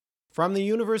From the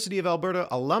University of Alberta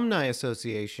Alumni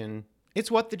Association, it's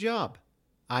What the Job.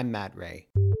 I'm Matt Ray.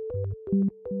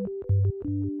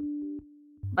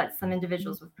 But some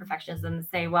individuals with perfectionism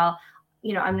say, well,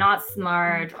 I'm not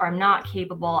smart or I'm not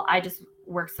capable. I just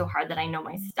work so hard that I know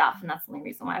my stuff. And that's the only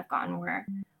reason why I've gotten where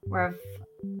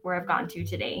I've gotten to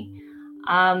today.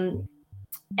 And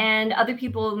other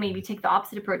people maybe take the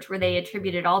opposite approach where they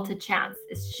attribute it all to chance.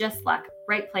 It's just luck,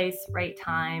 right place, right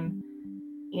time.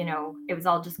 It was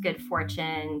all just good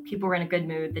fortune. People were in a good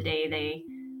mood the day they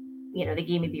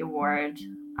gave me the award.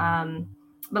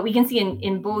 But we can see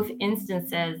in both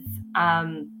instances,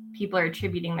 people are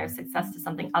attributing their success to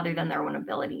something other than their own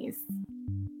abilities.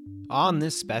 On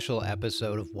this special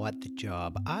episode of What the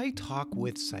Job, I talk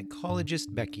with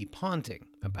psychologist Becky Ponting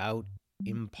about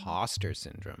imposter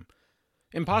syndrome.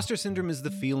 Imposter syndrome is the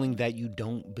feeling that you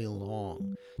don't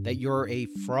belong, that you're a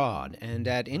fraud, and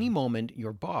at any moment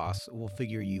your boss will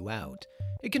figure you out.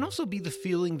 It can also be the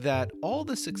feeling that all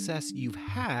the success you've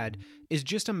had is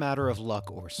just a matter of luck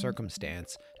or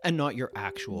circumstance, and not your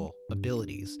actual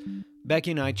abilities.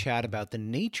 Becky and I chat about the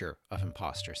nature of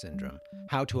imposter syndrome,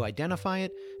 how to identify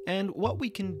it, and what we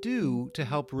can do to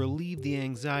help relieve the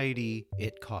anxiety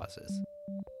it causes.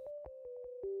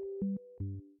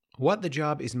 What the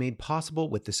Job is made possible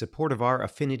with the support of our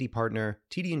affinity partner,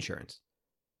 TD Insurance.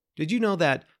 Did you know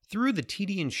that through the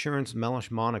TD Insurance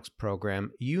Mellish Monix program,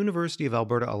 University of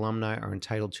Alberta alumni are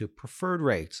entitled to preferred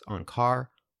rates on car,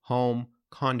 home,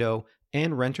 condo,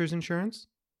 and renter's insurance?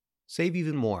 Save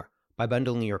even more by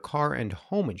bundling your car and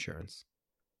home insurance.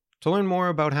 To learn more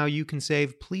about how you can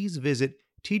save, please visit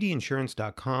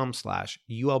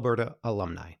tdinsurance.com/UAlberta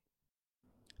alumni.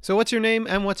 So what's your name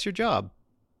and what's your job?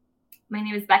 My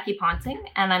name is Becky Ponting,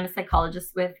 and I'm a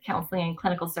psychologist with counseling and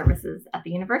clinical services at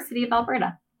the University of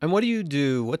Alberta. And what do you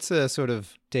do? What's the sort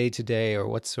of day-to-day, or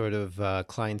what sort of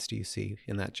clients do you see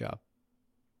in that job?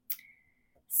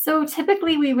 So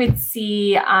typically we would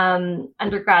see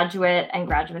undergraduate and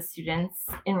graduate students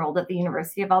enrolled at the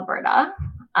University of Alberta.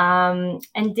 And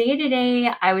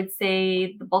day-to-day, I would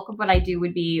say the bulk of what I do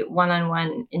would be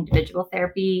one-on-one individual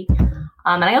therapy.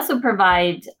 And I also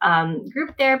provide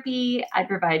group therapy. I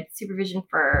provide supervision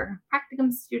for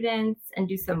practicum students and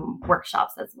do some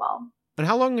workshops as well. And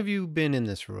how long have you been in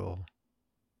this role?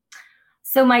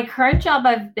 So my current job,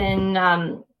 I've been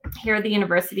here at the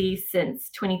university since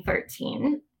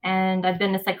 2013, and I've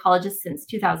been a psychologist since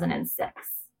 2006.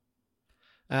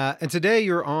 And today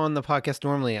you're on the podcast.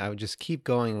 Normally, I would just keep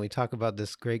going. We talk about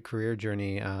this great career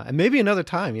journey, and maybe another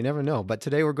time, you never know. But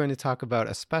today we're going to talk about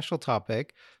a special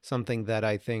topic, something that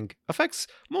I think affects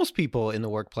most people in the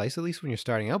workplace, at least when you're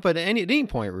starting out, but at any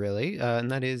point really,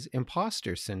 and that is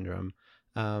imposter syndrome.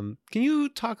 Can you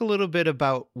talk a little bit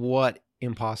about what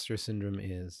imposter syndrome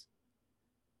is?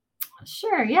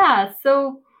 Sure, yeah.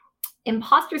 So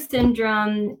imposter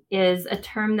syndrome is a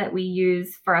term that we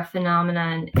use for a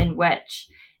phenomenon in which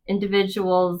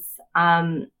individuals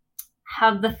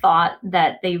have the thought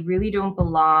that they really don't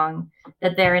belong,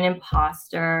 that they're an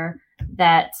imposter,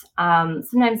 that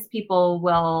sometimes people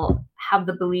will have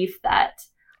the belief that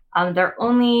they're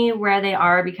only where they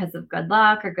are because of good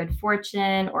luck or good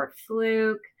fortune or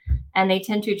fluke. And they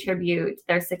tend to attribute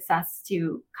their success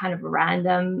to kind of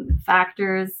random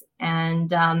factors,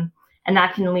 and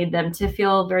that can lead them to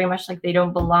feel very much like they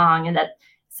don't belong, and that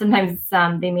sometimes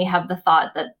they may have the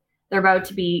thought that they're about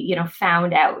to be,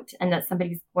 found out, and that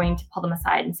somebody's going to pull them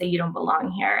aside and say, you don't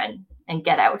belong here, and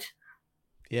get out.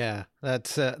 Yeah, that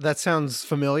sounds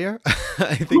familiar.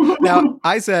 I think now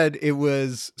I said it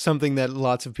was something that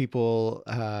lots of people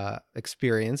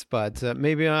experience, but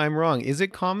maybe I'm wrong. Is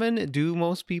it common? Do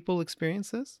most people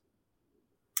experience this?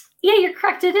 Yeah, you're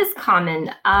correct. It is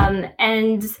common.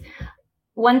 And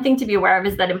one thing to be aware of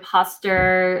is that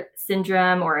imposter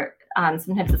syndrome, or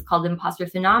sometimes it's called imposter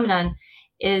phenomenon,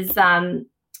 is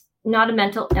not a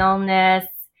mental illness.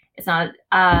 It's not.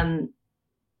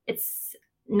 It's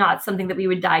not something that we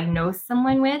would diagnose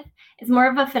someone with. It's more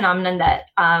of a phenomenon that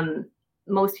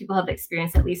most people have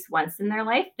experienced at least once in their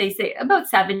life. They say about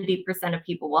 70% of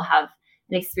people will have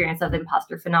an experience of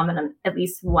imposter phenomenon at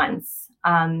least once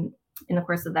in the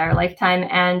course of their lifetime.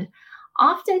 And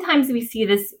oftentimes we see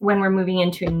this when we're moving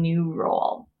into a new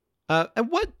role. And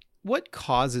what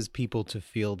causes people to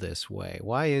feel this way?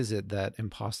 Why is it that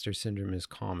imposter syndrome is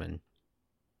common?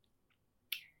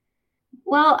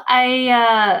 Well,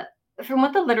 from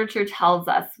what the literature tells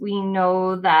us, we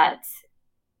know that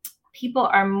people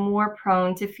are more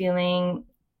prone to feeling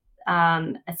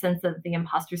a sense of the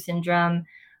imposter syndrome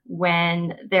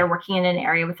when they're working in an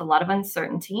area with a lot of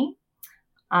uncertainty.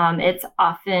 It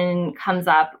often comes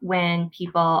up when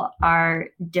people are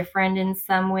different in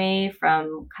some way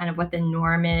from kind of what the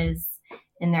norm is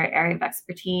in their area of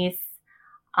expertise.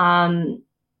 Um,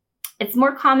 it's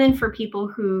more common for people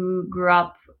who grew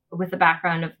up with a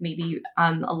background of maybe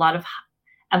a lot of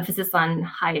emphasis on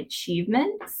high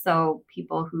achievement. So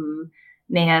people who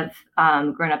may have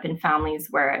grown up in families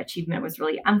where achievement was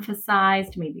really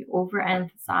emphasized, maybe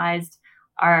overemphasized,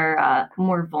 are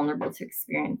more vulnerable to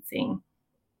experiencing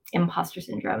imposter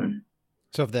syndrome.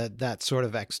 So if that sort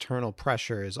of external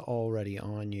pressure is already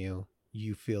on you,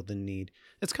 you feel the need.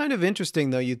 It's kind of interesting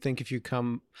though. You'd think if you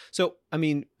come, so I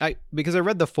mean, because I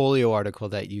read the Folio article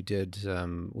that you did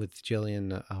with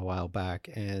Jillian a while back,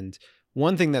 and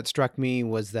one thing that struck me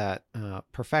was that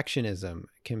perfectionism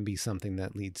can be something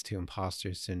that leads to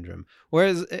imposter syndrome.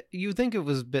 Whereas you think it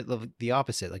was a bit of the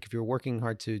opposite. Like if you're working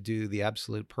hard to do the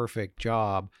absolute perfect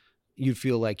job, you'd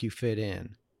feel like you fit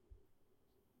in.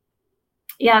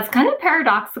 Yeah, it's kind of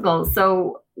paradoxical.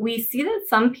 So we see that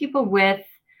some people with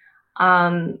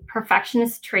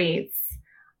perfectionist traits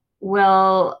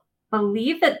will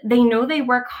believe that they know they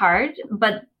work hard,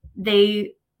 but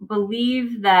they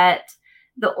believe that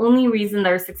the only reason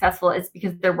they're successful is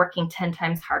because they're working 10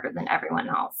 times harder than everyone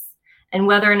else. And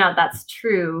whether or not that's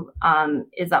true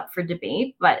is up for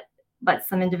debate. But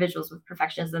some individuals with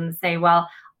perfectionism say, well,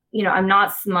 I'm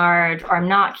not smart or I'm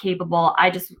not capable. I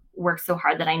just work so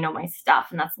hard that I know my stuff,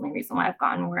 and that's the only reason why I've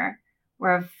gotten where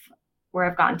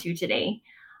I've gotten to today.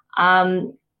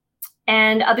 And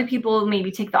other people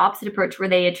maybe take the opposite approach where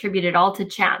they attribute it all to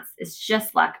chance. It's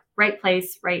just luck, right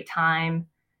place, right time.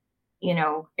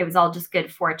 It was all just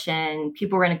good fortune.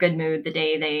 People were in a good mood the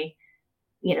day they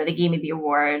gave me the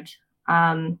award.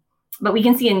 But we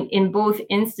can see in both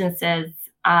instances,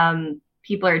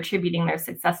 people are attributing their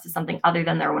success to something other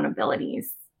than their own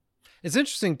abilities. It's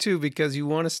interesting too, because you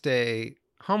want to stay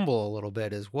humble a little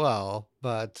bit as well,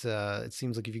 but it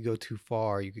seems like if you go too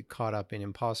far, you get caught up in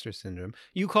imposter syndrome.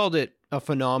 You called it a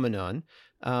phenomenon,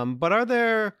 but are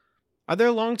there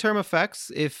long-term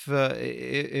effects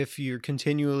if you're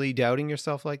continually doubting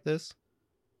yourself like this?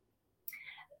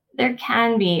 There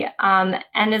can be, and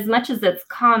as much as it's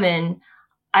common,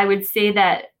 I would say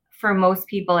that for most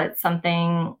people, it's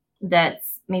something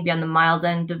that's maybe on the mild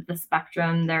end of the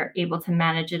spectrum. They're able to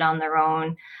manage it on their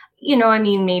own.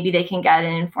 Maybe they can get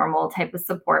an informal type of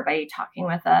support by talking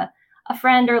with a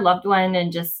friend or loved one,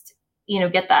 and just,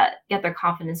 get their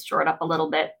confidence shored up a little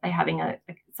bit by having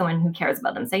someone who cares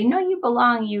about them say, no, you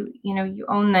belong, you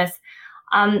own this.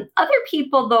 Other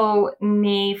people though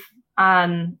may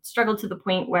struggle to the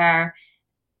point where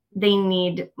they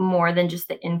need more than just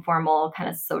the informal kind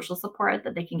of social support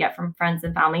that they can get from friends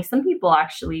and family. Some people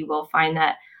actually will find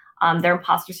that their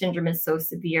imposter syndrome is so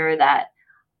severe that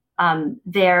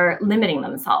they're limiting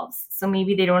themselves. So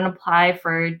maybe they don't apply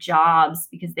for jobs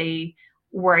because they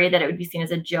worry that it would be seen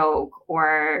as a joke,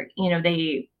 or,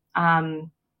 they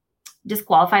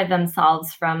disqualify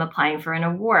themselves from applying for an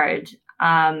award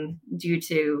due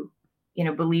to,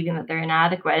 believing that they're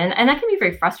inadequate. And that can be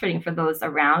very frustrating for those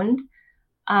around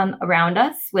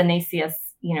us when they see us,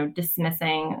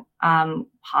 dismissing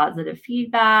positive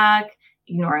feedback,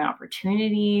 ignoring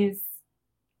opportunities.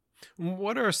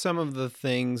 What are some of the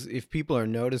things, if people are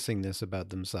noticing this about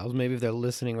themselves, maybe if they're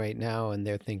listening right now and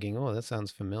they're thinking, oh, that sounds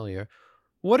familiar,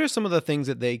 what are some of the things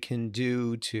that they can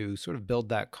do to sort of build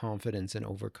that confidence and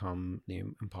overcome the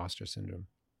imposter syndrome?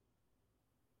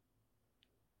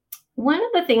 One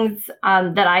of the things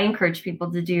that I encourage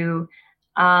people to do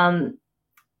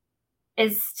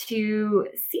is to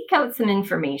seek out some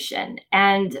information.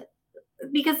 And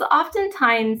because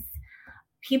oftentimes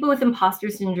people with imposter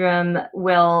syndrome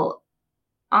will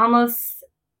almost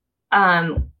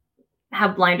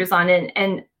have blinders on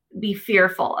and be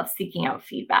fearful of seeking out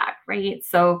feedback, right?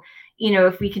 So,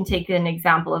 if we can take an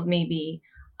example of maybe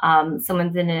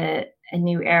someone's in a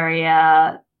new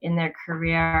area in their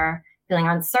career, feeling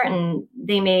uncertain,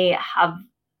 they may have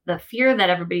the fear that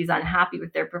everybody's unhappy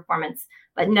with their performance,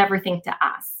 but never think to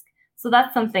ask. So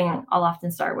that's something I'll often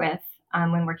start with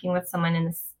when working with someone in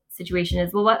this situation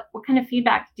is, well, what kind of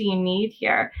feedback do you need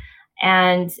here?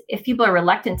 And if people are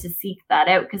reluctant to seek that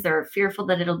out because they're fearful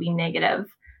that it'll be negative,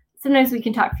 sometimes we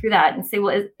can talk through that and say,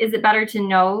 well, is it better to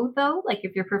know though? Like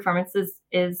if your performance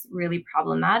is really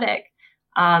problematic,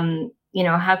 how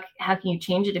can you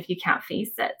change it if you can't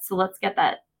face it? So let's get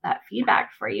that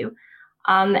feedback for you.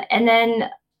 And then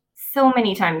so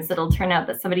many times it'll turn out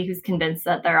that somebody who's convinced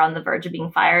that they're on the verge of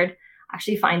being fired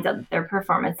actually finds out that their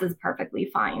performance is perfectly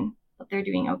fine, that they're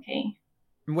doing okay.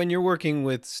 When you're working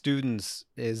with students,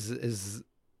 is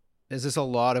this a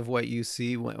lot of what you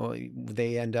see when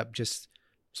they end up just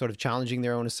sort of challenging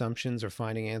their own assumptions or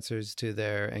finding answers to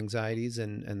their anxieties,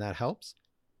 and that helps?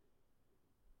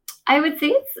 I would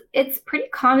say it's pretty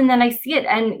common that I see it.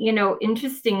 And,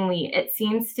 interestingly, it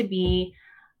seems to be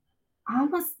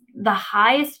almost the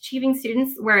highest achieving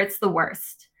students where it's the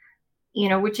worst,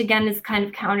 which again is kind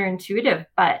of counterintuitive.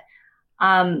 But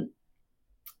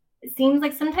it seems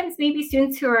like sometimes maybe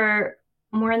students who are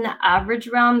more in the average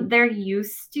realm, they're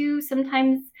used to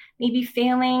sometimes maybe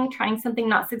failing, trying something,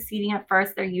 not succeeding at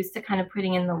first. They're used to kind of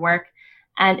putting in the work,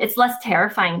 and it's less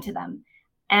terrifying to them.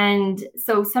 And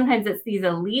so sometimes it's these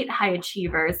elite high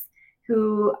achievers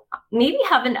who maybe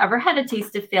haven't ever had a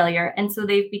taste of failure, and so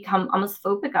they've become almost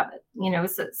phobic of it.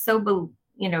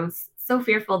 So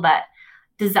fearful that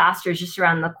disaster is just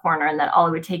around the corner, and that all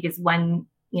it would take is one,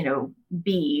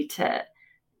 B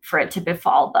for it to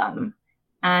befall them.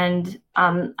 And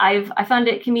I found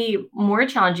it can be more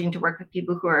challenging to work with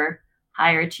people who are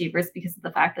higher achievers because of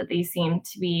the fact that they seem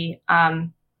to be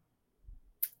having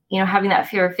that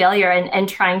fear of failure, and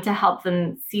trying to help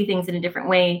them see things in a different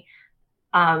way.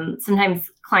 Sometimes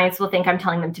clients will think I'm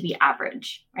telling them to be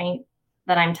average, right?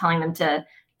 That I'm telling them to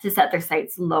set their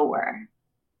sights lower.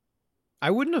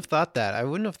 I wouldn't have thought that.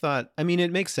 I mean,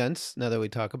 it makes sense now that we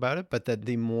talk about it, but that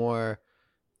the more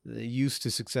used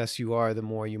to success you are, the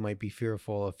more you might be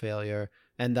fearful of failure,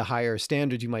 and the higher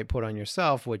standard you might put on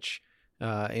yourself, which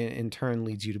in turn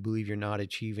leads you to believe you're not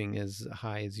achieving as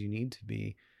high as you need to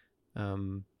be.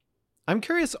 I'm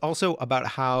curious also about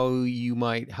how you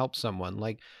might help someone.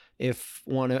 Like if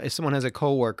someone has a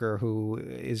coworker who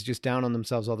is just down on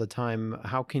themselves all the time,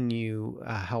 how can you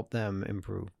help them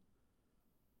improve?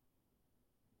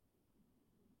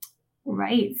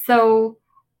 Right. So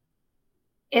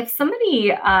if somebody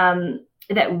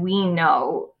that we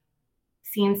know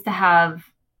seems to have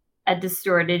a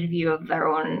distorted view of their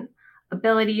own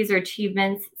abilities or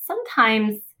achievements,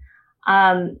 sometimes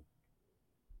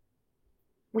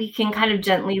we can kind of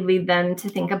gently lead them to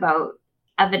think about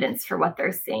evidence for what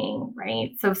they're saying,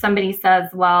 right? So if somebody says,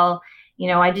 well,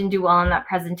 I didn't do well on that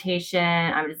presentation,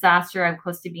 I'm a disaster, I'm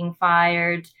close to being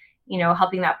fired,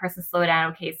 helping that person slow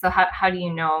down. Okay, so how do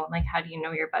you know? Like, how do you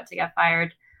know you're about to get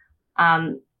fired?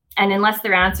 And unless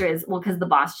their answer is, well, because the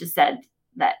boss just said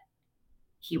that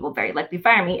he will very likely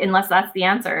fire me, unless that's the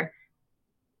answer,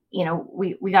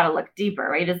 we got to look deeper,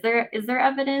 right? Is there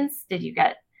evidence? Did you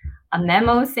get a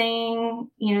memo saying,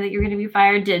 that you're going to be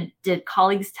fired? Did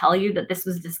colleagues tell you that this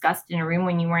was discussed in a room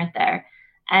when you weren't there?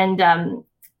 And,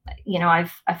 I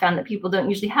found that people don't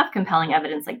usually have compelling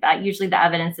evidence like that. Usually the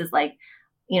evidence is like,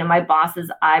 my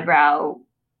boss's eyebrow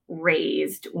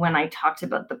raised when I talked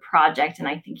about the project, and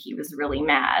I think he was really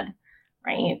mad,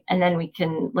 right? And then we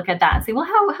can look at that and say, well,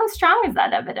 how strong is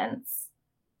that evidence?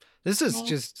 This is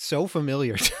just so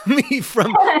familiar to me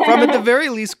from at the very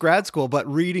least grad school,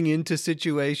 but reading into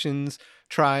situations,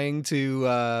 trying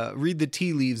to read the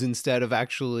tea leaves instead of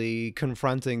actually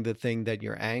confronting the thing that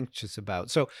you're anxious about.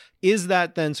 So is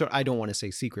that then, I don't want to say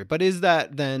secret, but is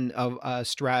that then a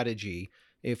strategy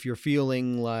if you're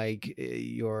feeling like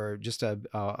you're just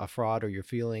a fraud, or you're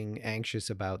feeling anxious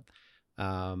about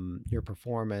your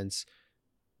performance?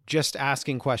 Just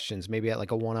asking questions, maybe at like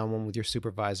a one-on-one with your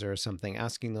supervisor or something,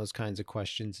 asking those kinds of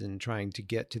questions and trying to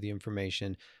get to the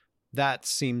information. That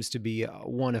seems to be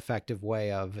one effective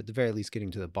way of, at the very least,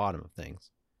 getting to the bottom of things.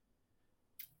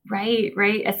 Right.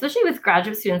 Especially with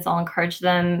graduate students, I'll encourage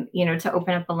them, to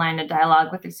open up a line of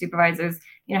dialogue with their supervisors.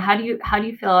 How do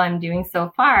you feel I'm doing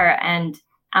so far? And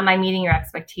am I meeting your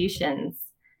expectations?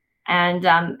 And,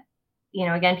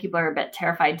 again, people are a bit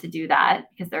terrified to do that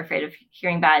because they're afraid of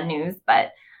hearing bad news.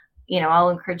 But I'll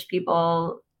encourage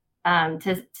people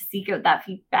to seek out that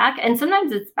feedback. And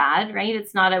sometimes it's bad, right?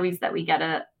 It's not always that we get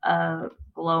a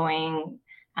glowing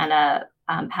and a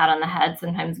pat on the head.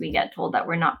 Sometimes we get told that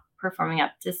we're not performing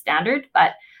up to standard,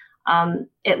 but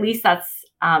at least that's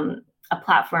a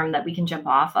platform that we can jump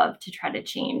off of to try to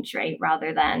change, right?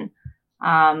 Rather than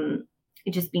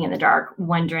just being in the dark,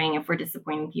 wondering if we're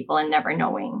disappointing people and never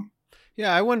knowing.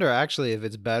 Yeah, I wonder actually if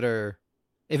it's better,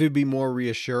 if it'd be more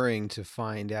reassuring to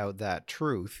find out that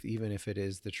truth, even if it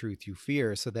is the truth you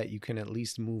fear, so that you can at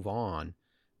least move on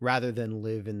rather than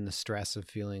live in the stress of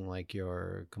feeling like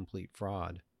you're a complete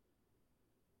fraud.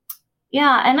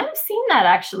 Yeah, and I've seen that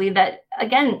actually, that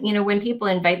again, when people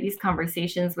invite these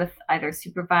conversations with either a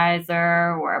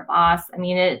supervisor or a boss, I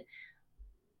mean, it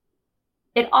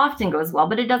often goes well,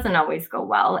 but it doesn't always go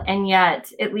well. And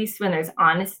yet, at least when there's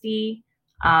honesty,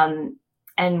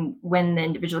 and when the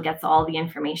individual gets all the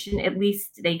information, at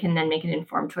least they can then make an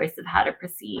informed choice of how to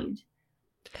proceed.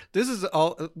 This is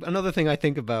all another thing I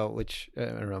think about, which I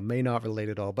don't know, may not relate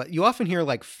at all. But you often hear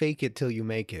like "fake it till you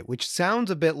make it," which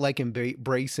sounds a bit like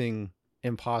embracing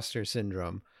imposter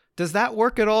syndrome. Does that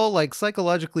work at all? Like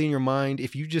psychologically in your mind,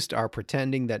 if you just are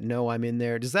pretending that no, I'm in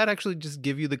there, does that actually just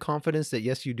give you the confidence that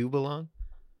yes, you do belong?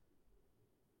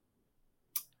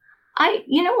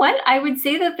 You know what? I would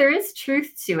say that there is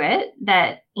truth to it,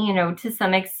 that, to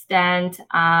some extent,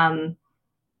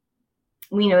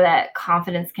 we know that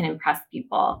confidence can impress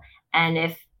people. And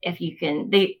if you can,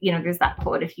 there's that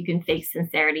quote, if you can fake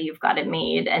sincerity, you've got it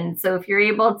made. And so if you're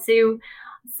able to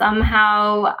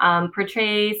somehow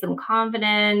portray some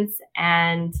confidence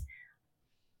and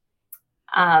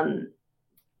I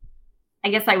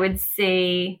guess I would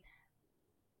say,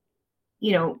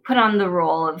 put on the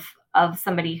role of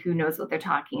somebody who knows what they're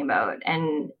talking about,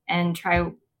 and try,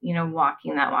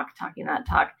 walking that walk, talking that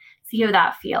talk, see how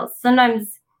that feels.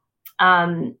 Sometimes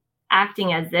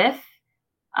acting as if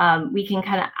we can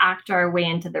kind of act our way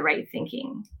into the right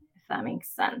thinking, if that makes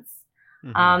sense.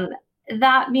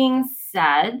 That being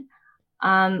said,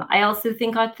 I also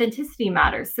think authenticity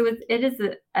matters. So it is,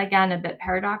 again, a bit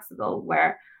paradoxical,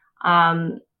 where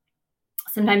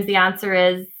sometimes the answer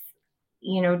is,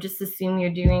 just assume you're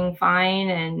doing fine,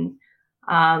 and,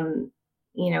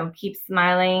 keep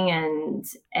smiling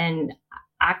and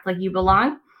act like you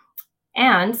belong.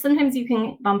 And sometimes you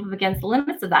can bump up against the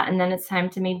limits of that. And then it's time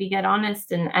to maybe get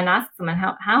honest and ask someone,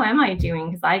 how am I doing?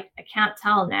 Because I can't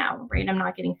tell now, right? I'm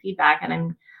not getting feedback,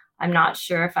 and I'm not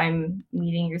sure if I'm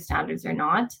meeting your standards or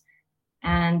not.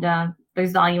 And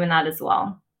there's value in that as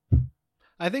well.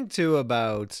 I think too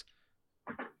about,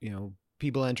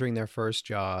 people entering their first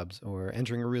jobs or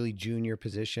entering a really junior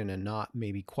position and not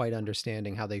maybe quite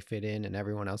understanding how they fit in, and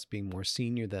everyone else being more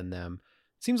senior than them.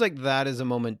 Seems like that is a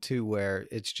moment too where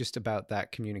it's just about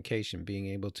that communication, being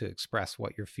able to express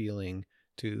what you're feeling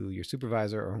to your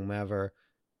supervisor or whomever,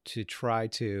 to try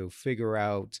to figure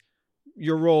out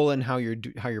your role and how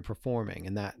you're performing,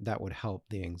 and that would help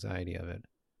the anxiety of it.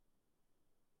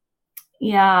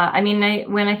 Yeah, I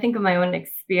mean, when I think of my own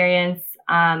experience,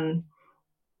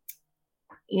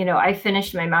 I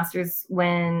finished my master's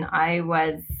when I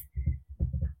was,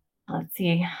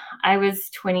 I was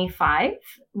 25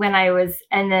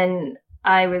 and then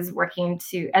I was working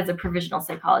as a provisional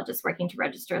psychologist, working to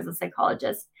register as a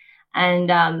psychologist.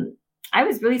 And I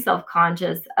was really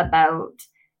self-conscious about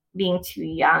being too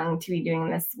young to be doing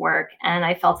this work. And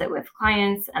I felt it with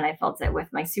clients, and I felt it with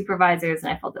my supervisors,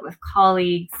 and I felt it with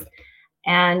colleagues.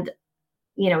 And,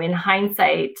 in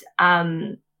hindsight,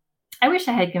 I wish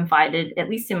I had confided, at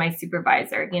least in my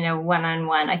supervisor,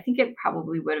 one-on-one. I think it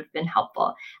probably would have been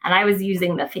helpful. And I was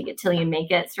using the fake it till you make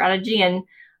it strategy. And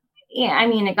yeah, I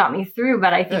mean, it got me through,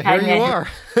 but I think here you are.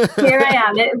 Here I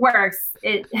am. It works.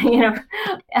 It can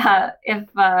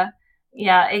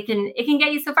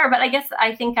get you so far. But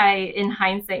I think I, in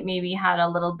hindsight, maybe had a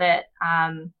little bit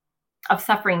of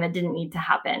suffering that didn't need to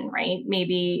happen, right?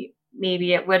 Maybe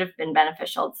it would have been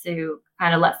beneficial to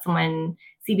kind of let someone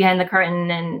see behind the curtain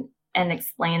and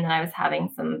explain that I was having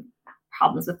some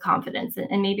problems with confidence,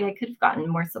 and maybe I could have gotten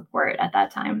more support at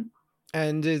that time.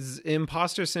 And is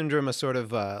imposter syndrome a sort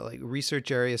of like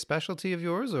research area specialty of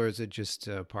yours, or is it just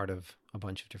part of a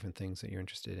bunch of different things that you're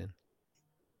interested in?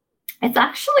 It's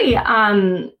actually,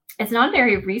 it's not an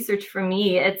area of research for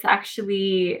me. It's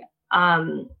actually,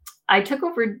 I took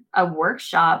over a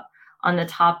workshop on the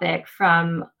topic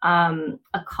from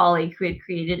a colleague who had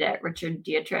created it, Richard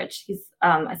Dietrich. He's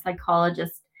a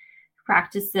psychologist who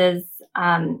practices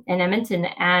in Edmonton,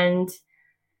 and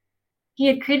he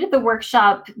had created the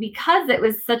workshop because it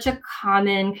was such a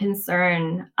common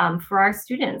concern for our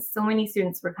students. So many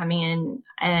students were coming in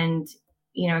and,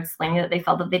 explaining that they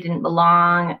felt that they didn't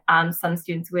belong. Some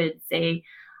students would say,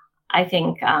 I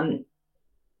think,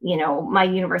 my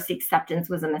university acceptance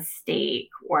was a mistake,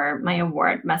 or my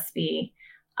award must be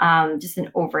just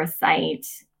an oversight.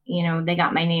 They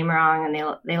got my name wrong, and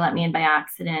they let me in by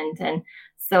accident. And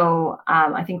so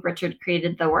I think Richard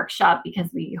created the workshop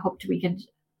because we hoped we could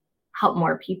help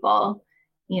more people,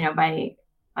 by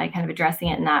kind of addressing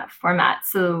it in that format.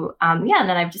 So and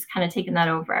then I've just kind of taken that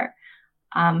over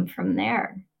from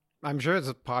there. I'm sure it's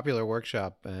a popular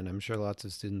workshop, and I'm sure lots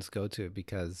of students go to it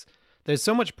because there's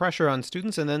so much pressure on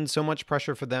students, and then so much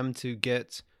pressure for them to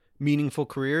get meaningful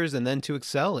careers and then to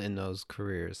excel in those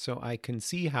careers. So I can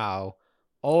see how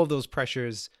all of those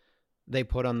pressures they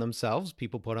put on themselves,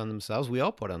 people put on themselves, we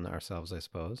all put on ourselves, I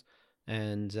suppose,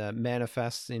 and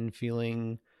manifests in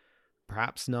feeling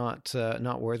perhaps not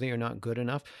worthy or not good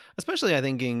enough, especially I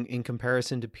think in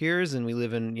comparison to peers. And we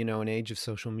live in, an age of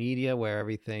social media where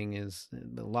everything is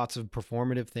lots of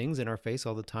performative things in our face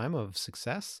all the time of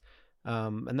success.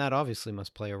 And that obviously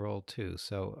must play a role too.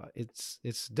 So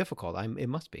it's difficult. It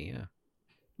must be, yeah.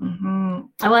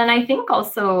 Well, and I think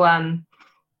also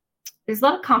there's a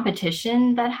lot of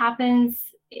competition that happens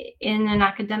in an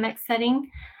academic setting.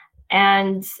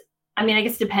 And I mean, I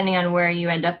guess depending on where you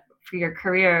end up for your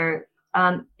career,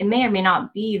 it may or may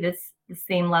not be the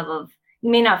same level of, you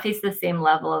may not face the same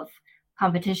level of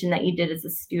competition that you did as a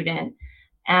student.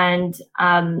 And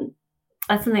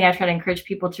that's something I try to encourage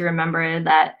people to remember,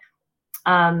 that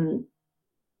um,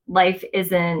 life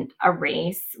isn't a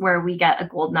race where we get a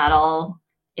gold medal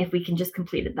if we can just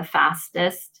complete it the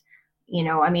fastest.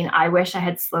 I mean, I wish I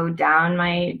had slowed down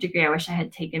my degree. I wish I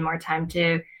had taken more time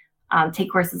to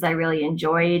take courses I really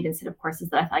enjoyed instead of courses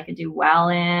that I thought I could do well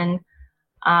in.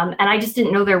 And I just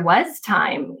didn't know there was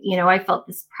time. I felt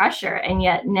this pressure. And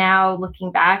yet now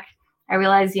looking back, I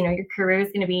realized, your career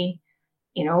is going to be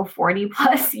 40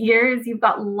 plus years. You've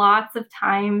got lots of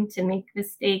time to make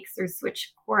mistakes or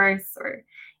switch course or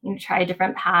try a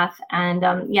different path. And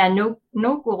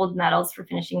no gold medals for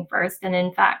finishing first. And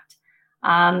in fact,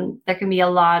 there can be a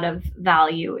lot of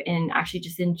value in actually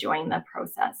just enjoying the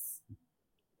process.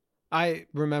 I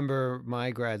remember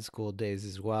my grad school days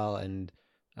as well, and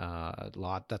a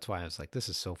lot. That's why I was like, this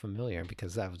is so familiar,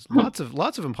 because that was lots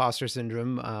of imposter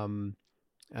syndrome.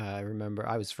 I remember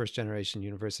I was first generation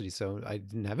university, so I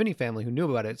didn't have any family who knew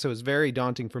about it. So it was very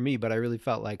daunting for me, but I really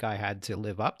felt like I had to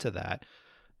live up to that.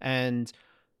 And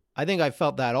I think I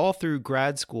felt that all through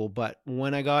grad school. But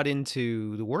when I got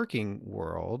into the working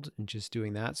world and just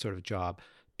doing that sort of job,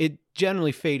 it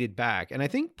generally faded back. And I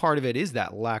think part of it is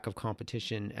that lack of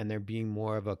competition and there being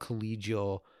more of a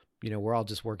collegial, we're all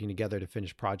just working together to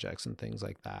finish projects and things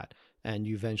like that. And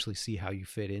you eventually see how you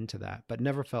fit into that, but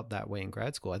never felt that way in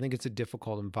grad school. I think it's a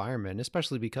difficult environment,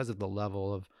 especially because of the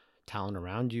level of talent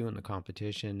around you and the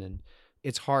competition. And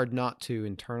it's hard not to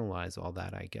internalize all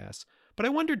that, I guess. But I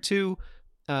wondered too,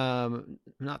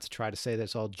 not to try to say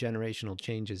that's all generational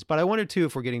changes, but I wonder too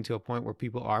if we're getting to a point where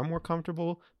people are more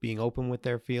comfortable being open with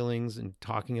their feelings and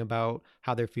talking about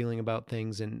how they're feeling about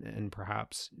things, and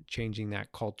perhaps changing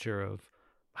that culture of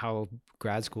how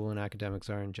grad school and academics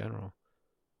are in general.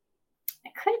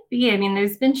 It could be. I mean,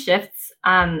 there's been shifts.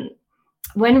 One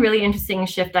really interesting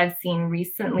shift I've seen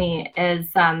recently is,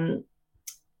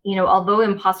 although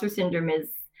imposter syndrome is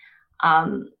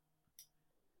um,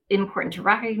 important to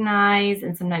recognize,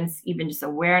 and sometimes even just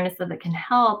awareness of it can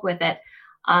help with it.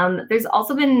 There's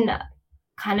also been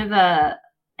kind of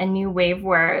a new wave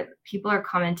where people are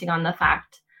commenting on the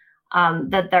fact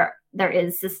that there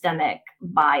is systemic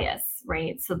bias,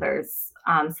 right? So there's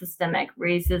systemic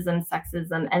racism,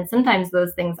 sexism, and sometimes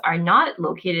those things are not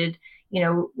located,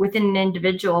 within an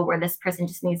individual where this person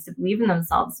just needs to believe in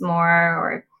themselves more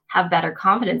or have better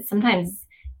confidence. Sometimes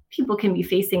people can be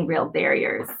facing real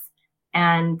barriers.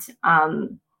 And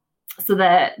so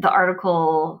the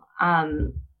article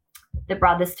that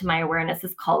brought this to my awareness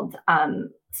is called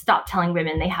 "Stop Telling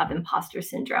Women They Have Imposter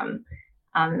Syndrome."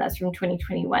 That's from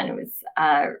 2021. It was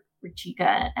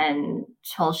Ruchika and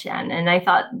Cholshan, and I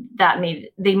thought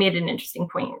they made an interesting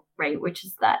point, right? Which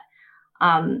is that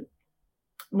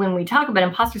when we talk about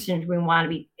imposter syndrome, we want to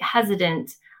be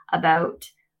hesitant about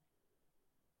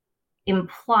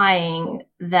implying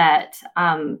that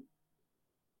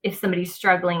if somebody's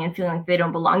struggling and feeling like they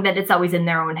don't belong, that it's always in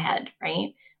their own head,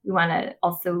 right? We want to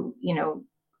also,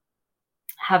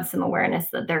 have some awareness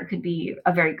that there could be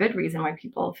a very good reason why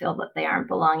people feel that they aren't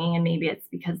belonging. And maybe it's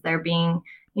because they're being,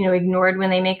 ignored when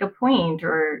they make a point,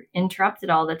 or interrupted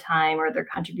all the time, or their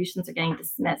contributions are getting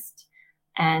dismissed.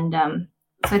 And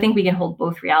so I think we can hold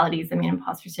both realities. I mean,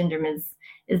 imposter syndrome is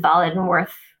valid and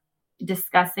worth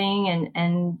discussing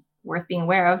and worth being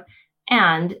aware of.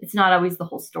 And it's not always the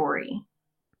whole story.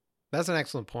 That's an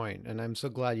excellent point, and I'm so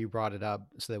glad you brought it up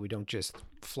so that we don't just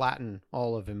flatten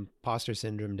all of imposter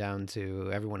syndrome down to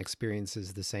everyone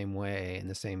experiences the same way and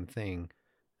the same thing,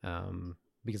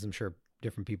 because I'm sure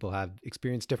different people have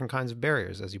experienced different kinds of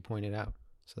barriers, as you pointed out.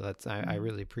 So I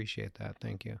really appreciate that.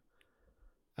 Thank you.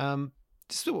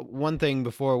 Just one thing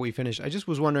before we finish, I just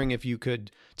was wondering if you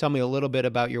could tell me a little bit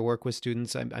about your work with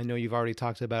students. I know you've already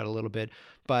talked about it a little bit,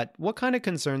 but what kind of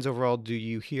concerns overall do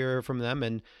you hear from them?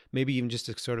 And maybe even just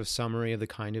a sort of summary of the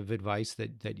kind of advice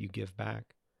that you give back.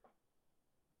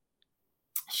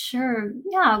 Sure.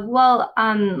 Yeah. Well,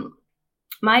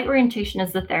 my orientation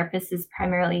as a therapist is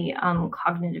primarily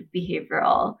cognitive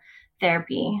behavioral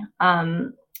therapy.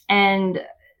 And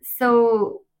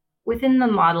so within the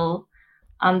model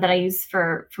that I use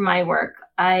for my work,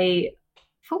 I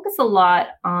focus a lot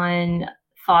on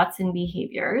thoughts and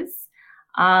behaviors.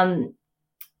 And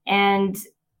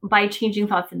by changing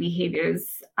thoughts and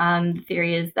behaviors, the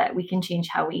theory is that we can change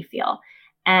how we feel.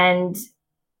 And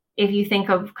if you think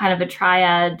of kind of a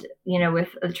triad, with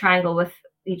a triangle with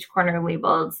each corner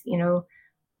labeled,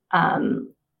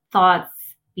 thoughts,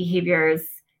 behaviors,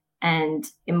 and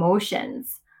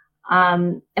emotions.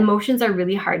 Emotions are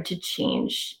really hard to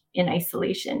change in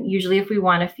isolation. Usually, if we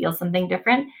want to feel something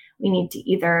different, we need to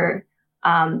either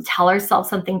tell ourselves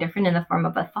something different in the form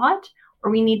of a thought,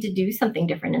 or we need to do something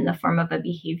different in the form of a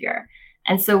behavior.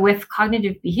 And so, with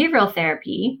cognitive behavioral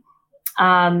therapy,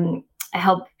 I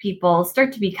help people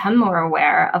start to become more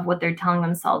aware of what they're telling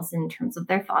themselves in terms of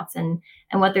their thoughts and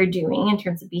what they're doing in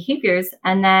terms of behaviors.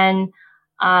 And then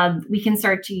we can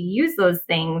start to use those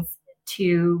things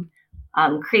to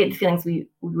create the feelings we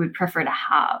would prefer to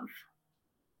have.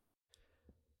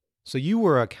 So you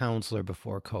were a counselor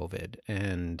before COVID,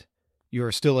 and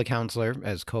you're still a counselor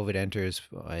as COVID enters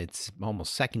its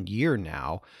almost second year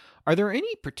now. Are there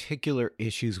any particular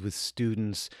issues with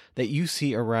students that you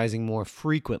see arising more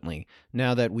frequently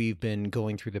now that we've been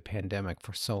going through the pandemic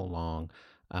for so long?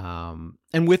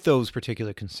 And with those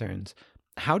particular concerns,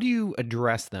 how do you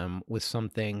address them with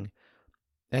something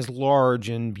as large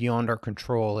and beyond our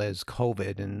control as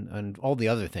COVID and all the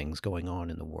other things going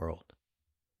on in the world?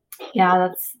 Yeah,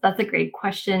 that's a great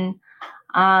question.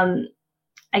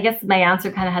 I guess my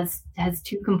answer kind of has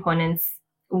two components.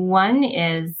 One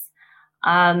is,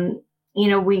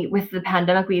 we with the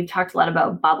pandemic, we've talked a lot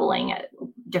about bubbling at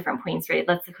different points, right?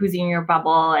 Who's in your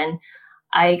bubble, and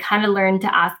I kind of learned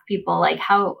to ask people like,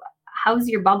 how's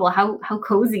your bubble? How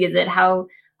cozy is it? How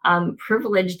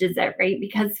privileged is it, right?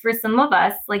 Because for some of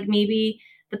us, like maybe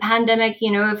the pandemic,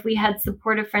 if we had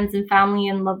supportive friends and family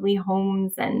and lovely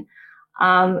homes and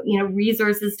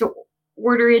resources to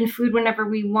order in food whenever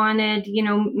we wanted,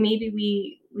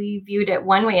 maybe we viewed it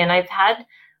one way. And I've had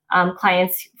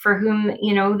clients for whom,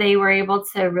 they were able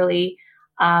to really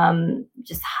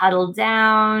just huddle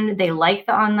down. They like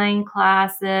the online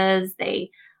classes. They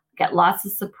get lots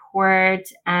of support,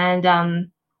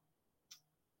 and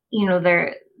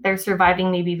they're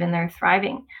surviving, maybe even they're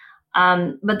thriving.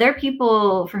 But there are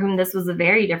people for whom this was a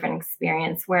very different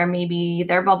experience, where maybe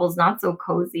their bubble's not so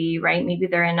cozy, right? Maybe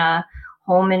they're in a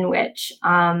home in which,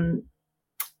 there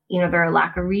are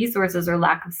lack of resources or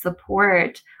lack of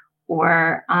support,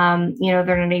 or,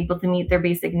 they're not able to meet their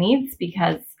basic needs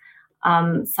because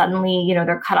suddenly,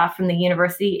 they're cut off from the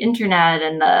university internet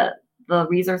and the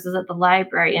resources at the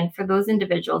library. And for those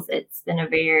individuals, it's been a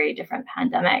very different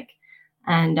pandemic.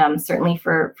 And certainly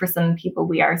for some people,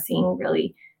 we are seeing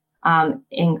really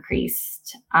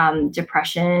increased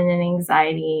depression and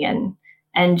anxiety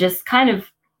and just kind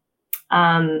of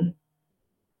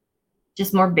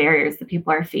just more barriers that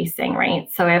people are facing, right?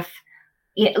 So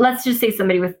let's just say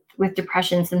somebody with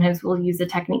depression, sometimes we'll use a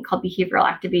technique called behavioral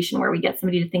activation, where we get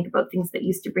somebody to think about things that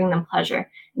used to bring them pleasure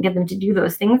and get them to do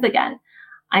those things again.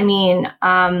 I mean,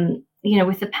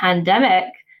 with the pandemic,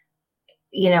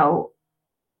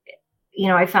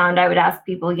 I found I would ask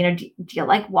people, do you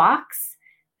like walks?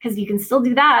 Because you can still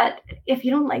do that. If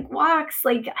you don't like walks,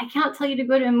 like I can't tell you to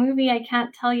go to a movie. I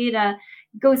can't tell you to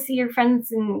go see your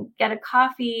friends and get a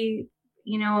coffee.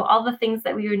 All the things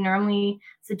that we would normally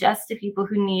suggest to people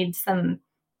who need some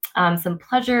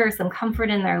pleasure, some comfort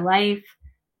in their life.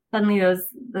 Suddenly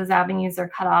those avenues are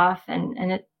cut off,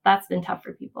 and that's been tough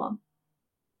for people.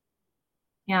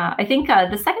 Yeah, I think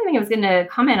the second thing I was going to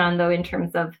comment on, though, in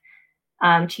terms of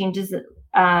changes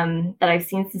that I've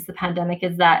seen since the pandemic,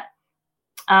 is that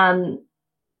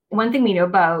one thing we know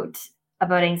about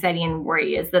anxiety and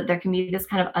worry is that there can be this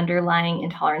kind of underlying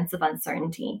intolerance of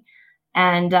uncertainty.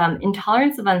 And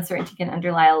intolerance of uncertainty can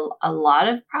underlie a lot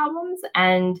of problems.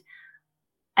 And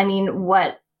I mean,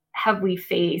 what have we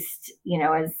faced,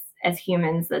 as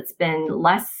humans that's been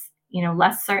less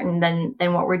certain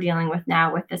than what we're dealing with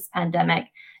now with this pandemic?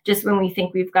 Just when we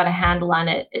think we've got a handle on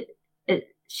it, it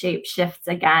shape shifts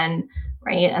again,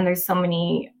 right? And there's so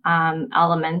many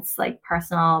elements, like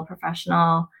personal,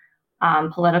 professional,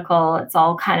 political. It's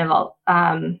all kind of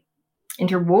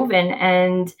interwoven,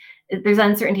 and there's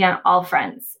uncertainty on all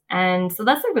fronts. And so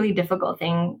that's a really difficult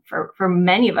thing for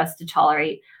many of us to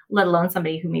tolerate, let alone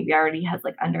somebody who maybe already has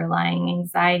like underlying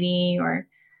anxiety or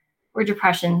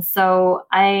depression. So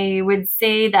I would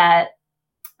say that,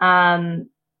 for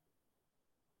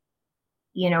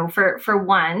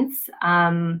once,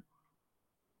 I'm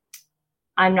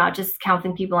not just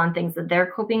counseling people on things that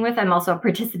they're coping with. I'm also a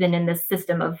participant in this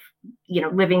system of,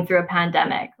 living through a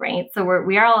pandemic, right? So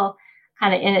we are all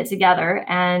kind of in it together,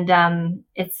 and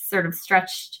it's sort of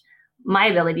stretched my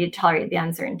ability to tolerate the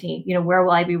uncertainty. Where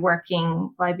will I be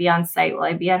working? Will I be on site? Will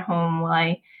I be at home? Will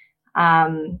I,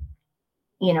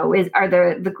 are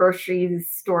the grocery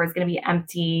stores going to be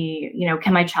empty?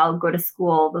 Can my child go to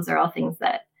school? Those are all things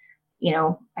that,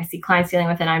 I see clients dealing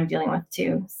with and I'm dealing with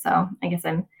too. So I guess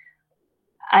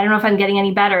I don't know if I'm getting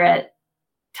any better at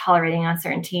tolerating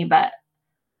uncertainty, but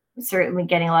I'm certainly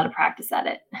getting a lot of practice at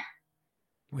it.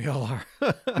 We all are.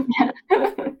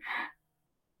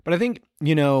 But I think,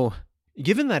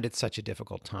 given that it's such a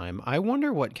difficult time, I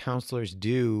wonder what counselors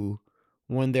do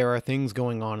when there are things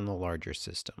going on in the larger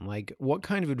system. Like, what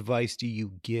kind of advice do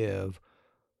you give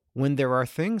when there are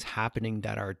things happening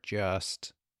that are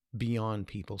just beyond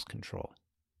people's control?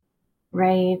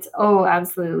 Right. Oh,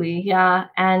 absolutely. Yeah.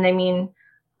 And I mean,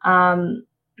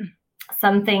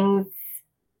 some things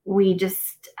we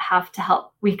just have to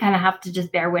help. We kind of have to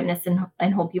just bear witness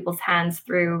and hold people's hands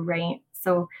through, right?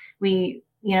 So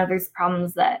there's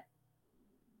problems that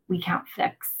we can't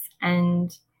fix.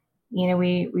 And,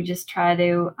 we just try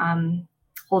to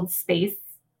hold space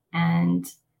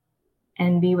and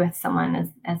be with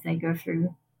someone as they go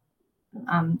through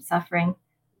suffering.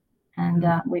 And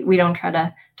we don't try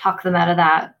to talk them out of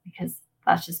that, because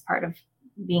that's just part of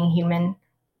being human.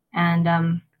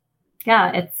 And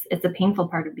it's a painful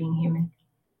part of being human.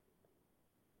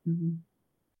 Mm-hmm.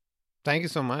 Thank you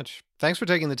so much. Thanks for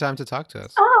taking the time to talk to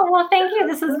us. Oh, well, thank you.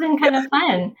 This has been kind of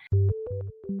fun.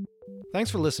 Thanks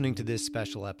for listening to this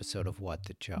special episode of What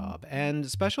the Job. And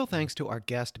special thanks to our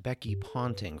guest, Becky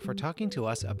Ponting, for talking to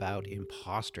us about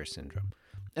imposter syndrome.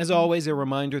 As always, a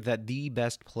reminder that the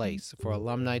best place for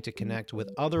alumni to connect with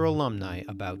other alumni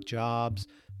about jobs,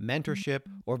 mentorship,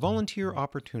 or volunteer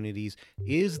opportunities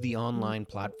is the online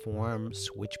platform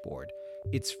Switchboard.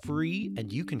 It's free,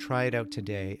 and you can try it out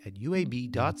today at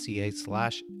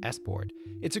uab.ca/sboard.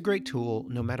 It's a great tool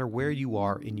no matter where you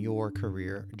are in your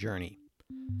career journey.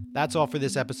 That's all for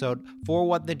this episode. For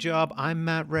What the Job, I'm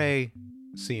Matt Ray.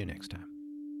 See you next time.